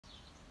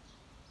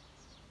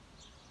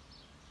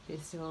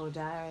Festival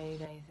Diary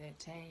Day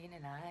 13,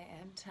 and I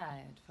am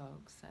tired,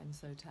 folks. I'm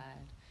so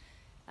tired.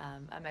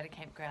 I'm at a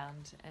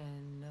campground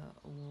in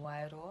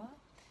Wairoa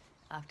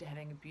after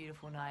having a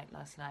beautiful night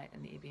last night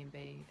in the Airbnb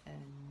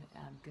in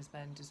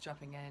Gisborne, just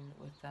dropping in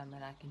with the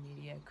Manaki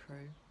Media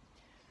crew.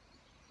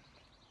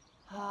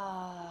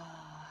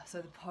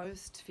 So the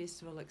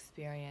post-festival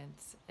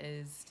experience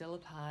is still a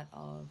part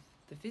of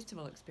the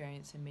festival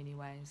experience in many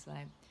ways.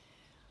 Like,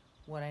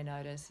 what I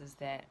notice is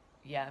that,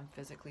 yeah, I'm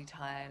physically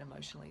tired,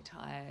 emotionally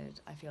tired,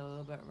 I feel a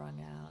little bit wrung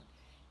out,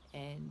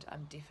 and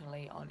I'm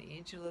definitely on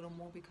edge a little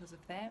more because of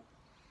that.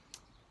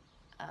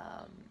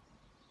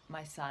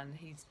 My son,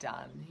 he's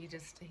done.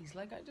 He's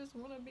like, I just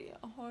want to be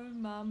at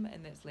home, mum,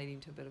 and that's leading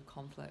to a bit of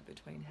conflict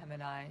between him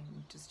and I.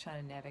 I'm just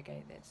trying to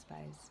navigate that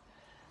space.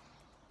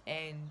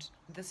 And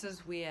this is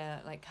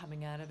where, like,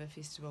 coming out of a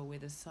festival where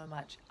there's so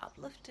much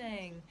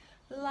uplifting,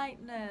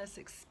 lightness,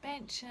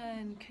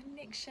 expansion,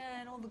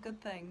 connection, all the good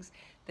things,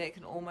 that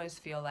can almost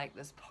feel like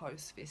this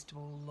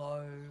post-festival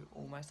low,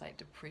 almost like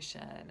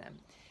depression.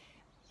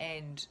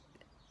 And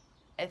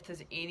if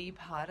there's any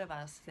part of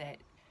us that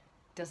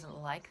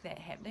doesn't like that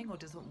happening, or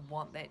doesn't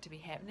want that to be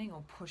happening,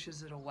 or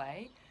pushes it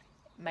away,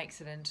 makes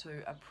it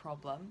into a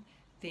problem,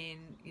 then,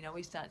 you know,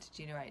 we start to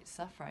generate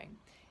suffering.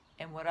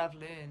 And what I've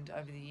learned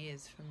over the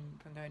years from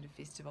going to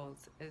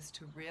festivals is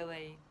to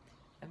really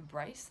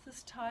embrace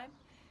this time,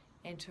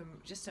 and to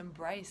just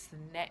embrace the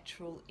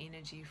natural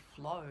energy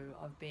flow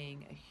of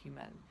being a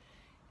human.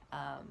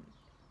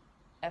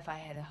 If I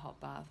had a hot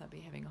bath, I'd be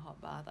having a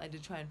hot bath. I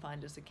did try and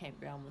find us a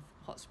campground with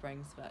hot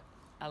springs, but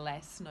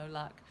alas, no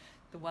luck.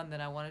 The one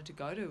that I wanted to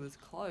go to was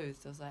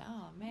closed. I was like,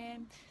 oh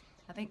man.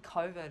 I think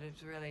COVID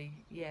is really,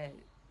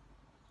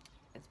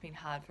 it's been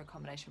hard for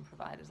accommodation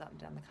providers up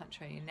and down the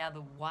country, and now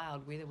the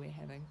wild weather we're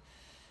having.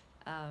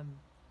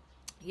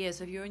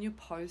 So if you're in your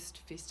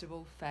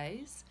post-festival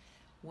phase,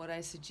 what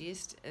I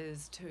suggest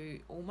is to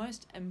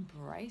almost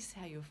embrace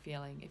how you're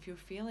feeling. If you're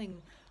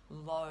feeling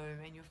low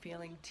and you're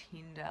feeling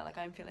tender, like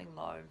I'm feeling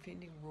low, I'm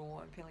feeling raw,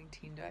 I'm feeling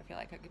tender, I feel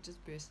like I could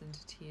just burst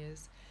into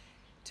tears,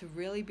 to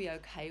really be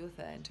okay with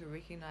it and to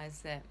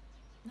recognize that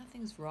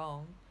nothing's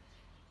wrong.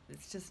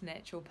 It's just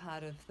natural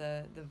part of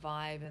the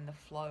vibe and the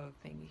flow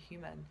of being a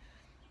human.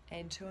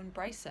 And to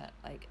embrace it,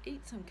 like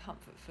eat some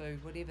comfort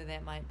food, whatever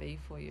that might be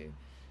for you.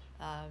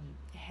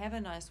 Have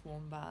a nice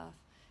warm bath.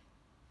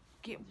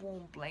 Get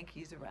warm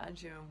blankies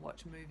around you and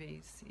watch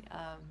movies.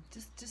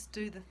 Just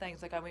do the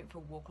things. Like I went for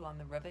a walk along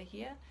the river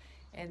here,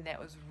 and that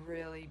was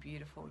really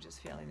beautiful. Just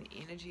feeling the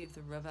energy of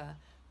the river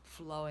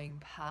flowing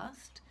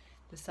past.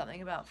 There's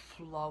something about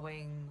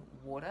flowing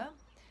water.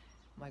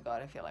 Oh my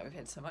God, I feel like we've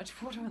had so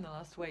much water in the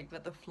last week,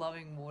 but the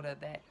flowing water,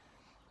 that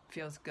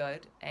feels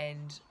good.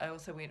 And I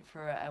also went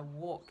for a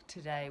walk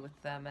today with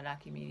the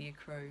Manaki Media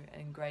crew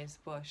in Grays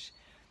Bush,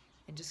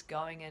 and just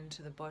going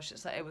into the bush.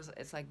 It's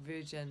like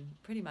virgin,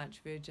 pretty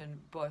much virgin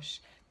bush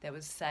that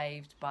was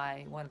saved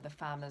by one of the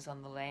farmers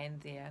on the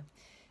land there,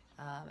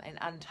 and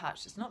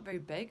untouched. It's not very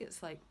big.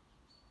 It's like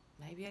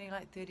maybe only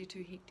like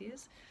 32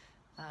 hectares,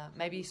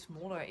 maybe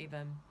smaller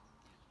even.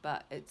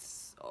 But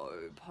it's so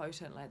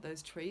potent. Like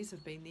those trees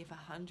have been there for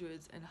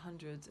hundreds and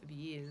hundreds of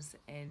years,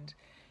 and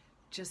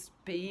just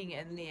being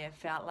in there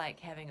felt like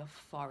having a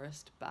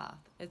forest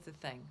bath. It's a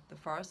thing. The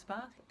forest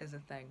bath is a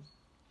thing.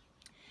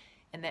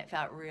 And that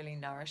felt really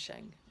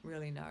nourishing,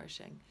 really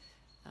nourishing.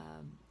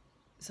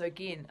 So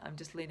again, I'm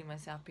just letting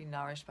myself be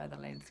nourished by the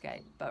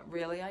landscape. But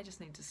really, I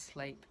just need to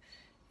sleep.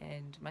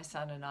 And my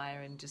son and I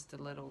are in just a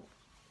little,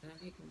 I don't know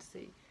if you can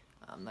see,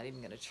 I'm not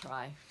even going to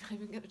try. Not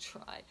even going to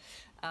try.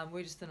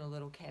 We're just in a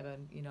little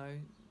cabin, you know,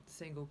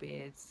 single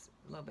beds,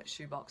 a little bit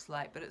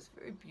shoebox-like, but it's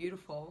very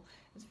beautiful.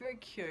 It's very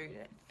cute.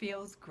 It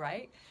feels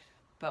great.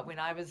 But when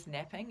I was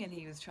napping and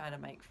he was trying to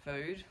make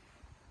food,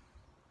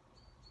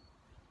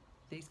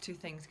 these two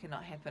things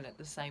cannot happen at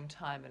the same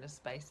time in a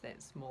space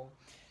that small.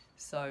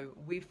 So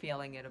we're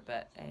feeling it a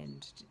bit,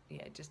 and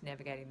yeah, just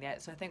navigating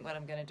that. So I think what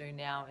I'm going to do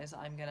now is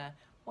I'm going to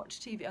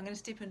watch TV. I'm going to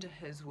step into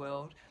his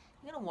world.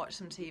 I'm going to watch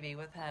some TV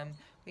with him.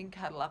 We can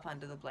cuddle up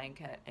under the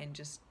blanket and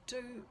just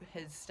do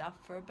his stuff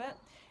for a bit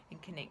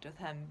and connect with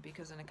him,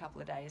 because in a couple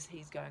of days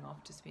he's going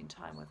off to spend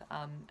time with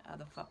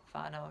other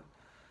whānau.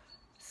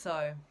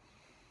 So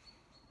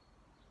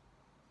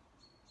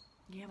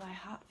yeah, my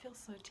heart feels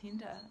so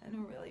tender in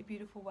a really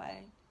beautiful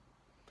way.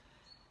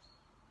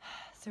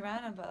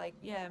 Surrounded by, like,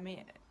 yeah, I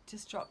mean,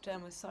 just dropped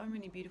in with so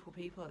many beautiful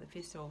people at the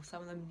festival,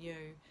 some of them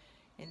new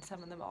and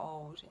some of them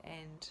old.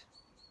 And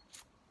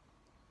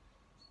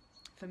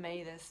for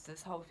me,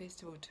 this whole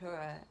festival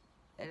tour,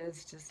 it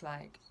is just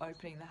like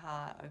opening the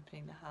heart,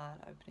 opening the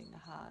heart, opening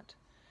the heart,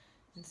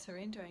 and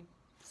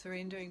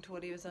surrendering to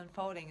whatever's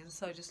unfolding. And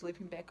so just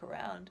looping back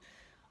around,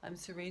 I'm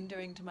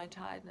surrendering to my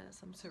tiredness,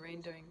 I'm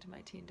surrendering to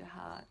my tender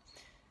heart,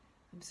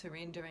 I'm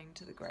surrendering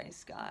to the grey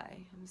sky,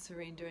 I'm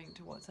surrendering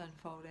to what's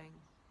unfolding.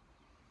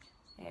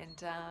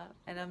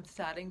 And I'm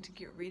starting to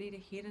get ready to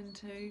head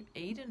into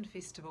Eden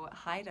Festival at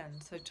Hayden.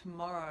 So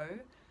tomorrow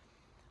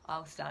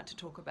I'll start to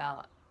talk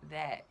about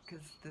that,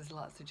 because there's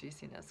lots of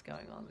juiciness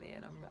going on there,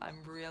 and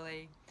I'm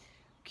really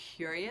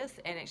curious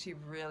and actually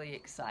really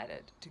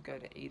excited to go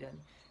to Eden.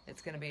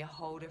 It's going to be a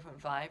whole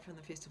different vibe from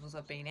the festivals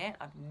I've been at.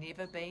 I've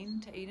never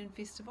been to Eden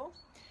Festival,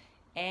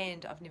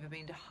 and I've never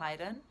been to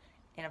Haydn,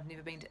 and I've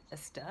never been to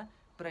Ista,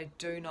 but I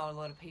do know a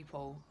lot of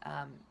people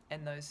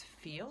in those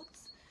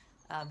fields,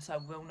 so I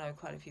will know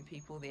quite a few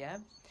people there.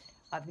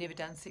 I've never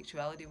done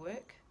sexuality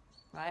work,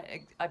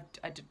 right?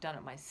 I've done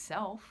it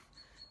myself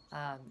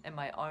in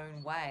my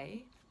own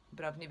way,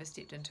 but I've never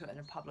stepped into it in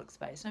a public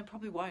space, and I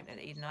probably won't at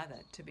Eden either,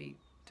 to be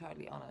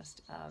totally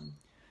honest,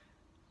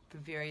 for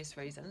various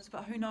reasons.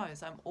 But who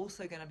knows? I'm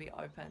also going to be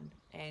open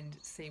and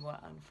see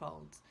what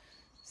unfolds.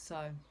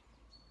 So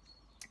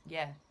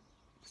yeah,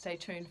 stay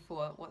tuned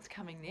for what's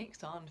coming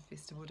next on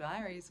Festival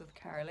Diaries with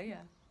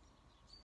Kara-Leah.